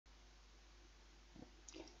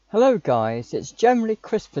Hello guys, it's generally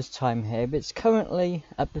Christmas time here, but it's currently,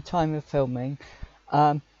 at the time of filming,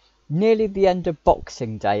 nearly the end of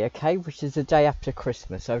Boxing Day, okay, which is the day after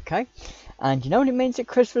Christmas, okay? And you know what it means at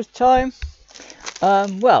Christmas time?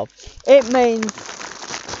 Well, it means,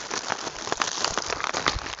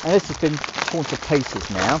 and this has been torn to pieces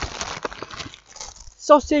now,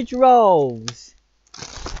 sausage rolls!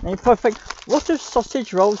 And you probably think, what have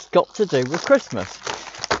sausage rolls got to do with Christmas?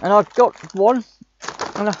 And I've got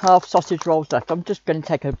 1.5 sausage rolls left. I'm just going to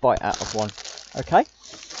take a bite out of one. Okay?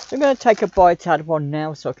 So I'm going to take a bite out of one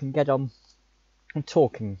now so I can get on and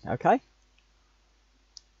talking. Okay?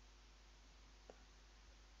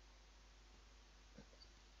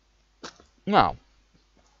 Now,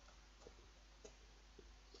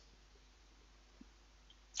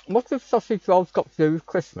 what have sausage rolls got to do with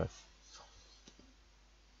Christmas?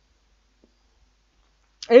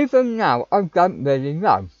 Even now, I don't really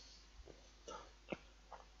know.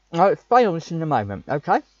 I'll explain all this in a moment,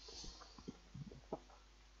 okay?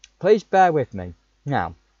 Please bear with me.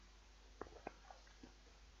 Now,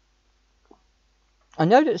 I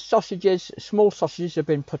know that sausages, small sausages, have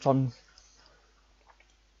been put on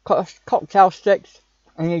cocktail sticks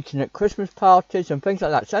and eaten at Christmas parties and things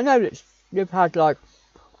like that. So I know that you've had like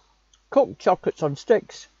cooked chocolates on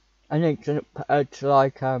sticks and eaten at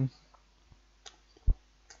like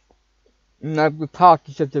the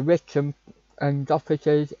parties of the rich and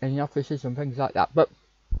offices and things like that. But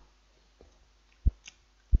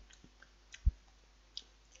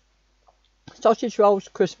sausage rolls,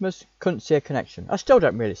 Christmas, couldn't see a connection. I still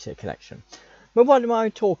don't really see a connection. But what am I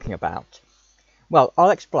talking about? Well,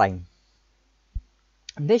 I'll explain.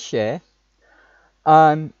 This year,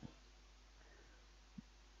 a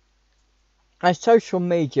social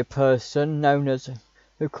media person known as,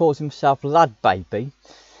 who calls himself LadBaby,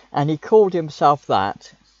 and he called himself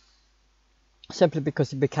that simply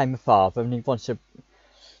because he became a father and he wants to,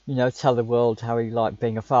 you know, tell the world how he liked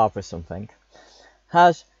being a father or something,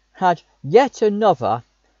 has had yet another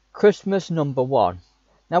Christmas #1.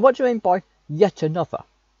 Now, what do I mean by yet another?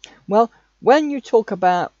 Well, when you talk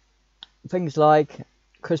about things like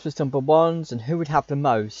Christmas #1s and who would have the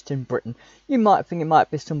most in Britain, you might think it might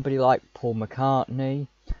be somebody like Paul McCartney,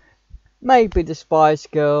 maybe the Spice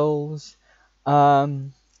Girls,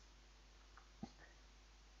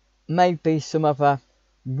 maybe some other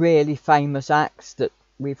really famous acts that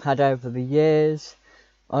we've had over the years.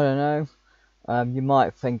 I don't know. You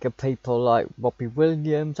might think of people like Robbie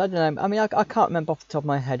Williams. I don't know. I mean, I can't remember off the top of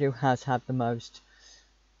my head who has had the most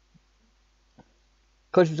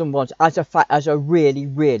Christmas #1s as a really,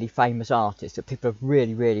 really famous artist that people have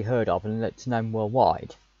really, really heard of and that's known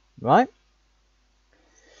worldwide, right?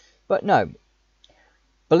 But no,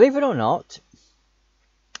 believe it or not,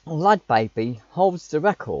 LadBaby holds the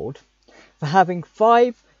record for having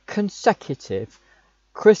 5 consecutive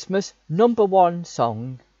Christmas #1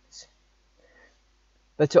 songs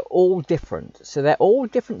that are all different. So they're all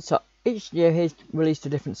different. So each year he's released a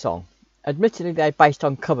different song. Admittedly, they're based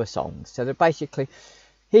on cover songs. So they're basically,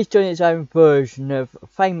 he's doing his own version of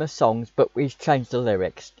famous songs, but he's changed the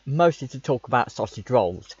lyrics, mostly to talk about sausage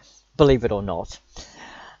rolls, believe it or not.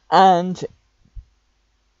 And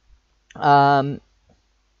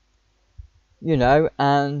you know,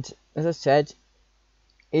 and as I said,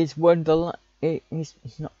 he's won the. He's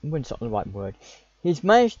not. Win's not the right word. He's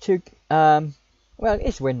managed to. Well,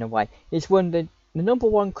 it's win away. He's won the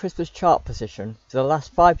 #1 Christmas chart position for the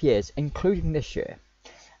last 5 years, including this year.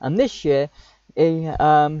 And this year, he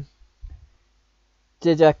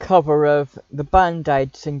did a cover of the Band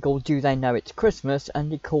Aid single "Do They Know It's Christmas,"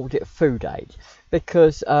 and he called it "Food Aid"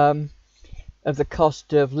 because of the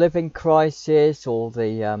cost of living crisis, or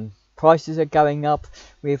the prices are going up.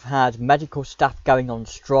 We've had medical staff going on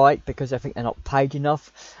strike because they think they're not paid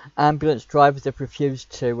enough. Ambulance drivers have refused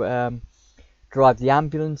to drive the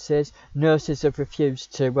ambulances. Nurses have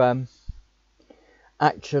refused to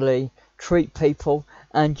actually treat people.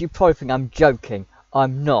 And you probably think I'm joking.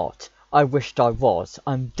 I'm not. I wished I was.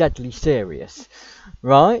 I'm deadly serious.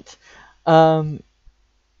 Right? And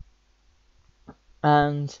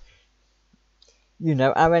you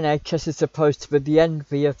know, our NHS is supposed to be the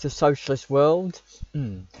envy of the socialist world.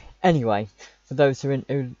 Anyway, for those who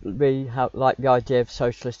really like the idea of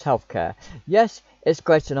socialist healthcare, yes, it's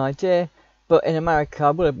great an idea, but in America,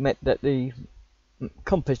 I will admit that the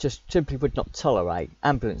companies just simply would not tolerate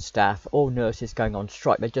ambulance staff or nurses going on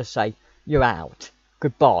strike. They just say, "You're out,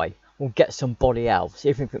 goodbye, we'll get somebody else,"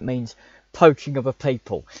 even if it means poaching other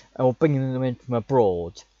people or bringing them in from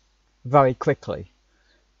abroad very quickly.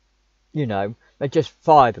 You know, they just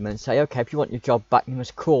fire them and say, "Okay, if you want your job back, you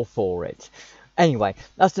must crawl for it." Anyway,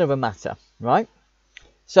 that's another matter, right?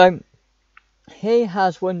 So he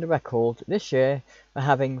has won the record this year for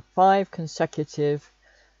having 5 consecutive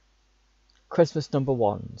Christmas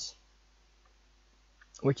 #1s,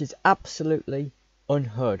 which is absolutely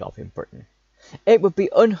unheard of in Britain. It would be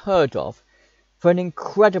unheard of for an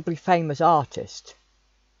incredibly famous artist,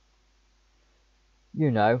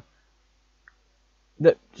 you know,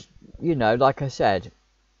 that, you know, like I said.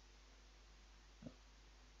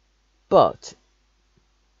 But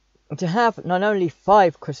to have not only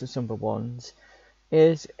 5 Christmas #1s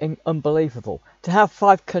is unbelievable. To have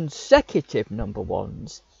 5 consecutive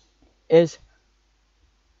 #1s is,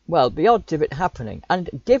 well, the odds of it happening. And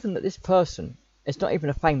given that this person is not even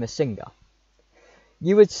a famous singer,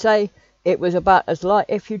 you would say it was about as like,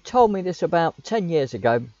 if you told me this about 10 years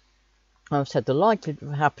ago, I would have said the likelihood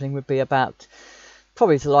of it happening would be about,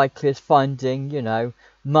 probably as likely as finding, you know,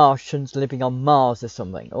 Martians living on Mars or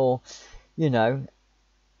something, or, you know,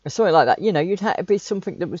 something like that. You know, you'd have to be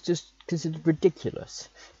something that was just considered ridiculous,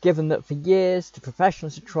 given that for years the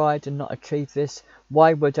professionals had tried and not achieved this.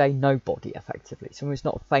 Why would a nobody, effectively, someone who's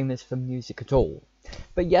not famous for music at all?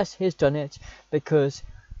 But yes, he's done it because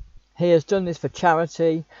he has done this for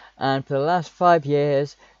charity, and for the last 5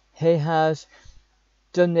 years he has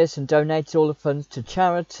done this and donated all the funds to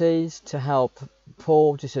charities to help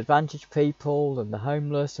poor, disadvantaged people and the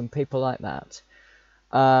homeless and people like that,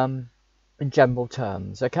 in general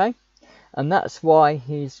terms, okay? And that's why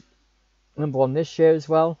he's #1 this year as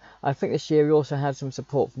well. I think this year he also had some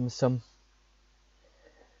support from some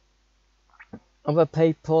other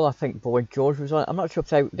people. I think Boy George was on it. I'm not sure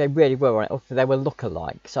if they really were on it, or if they were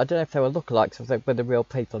lookalikes. I don't know if they were lookalikes or if they were the real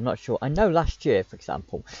people. I'm not sure. I know last year, for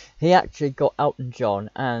example, he actually got Elton John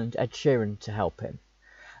and Ed Sheeran to help him.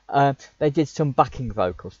 They did some backing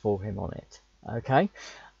vocals for him on it. Okay.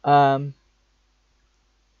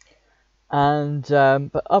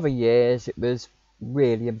 But other years it was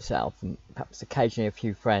really himself, and perhaps occasionally a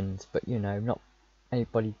few friends, but you know, not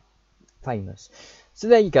anybody famous. So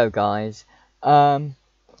there you go, guys.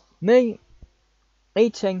 Me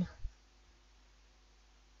eating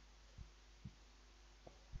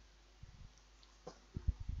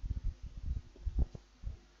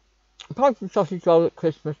pie and sausage roll at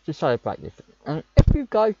Christmas to celebrate this. And if you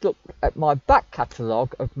guys look at my back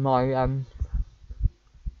catalogue of my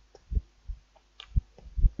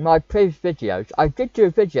my previous videos, I did do a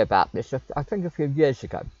video about this, I think a few years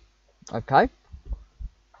ago. Okay?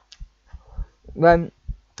 When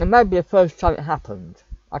it may be the first time it happened.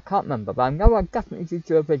 I can't remember, but I know I definitely did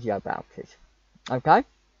do a video about it. Okay?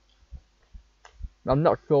 I'm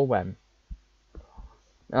not sure when.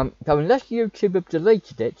 So unless YouTube have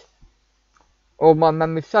deleted it, or my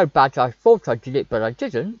memory's so bad I thought I did it but I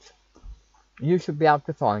didn't, you should be able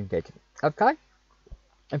to find it. Okay?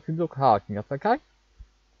 If you look hard enough, okay?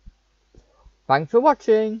 Thanks for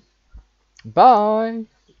watching. Bye.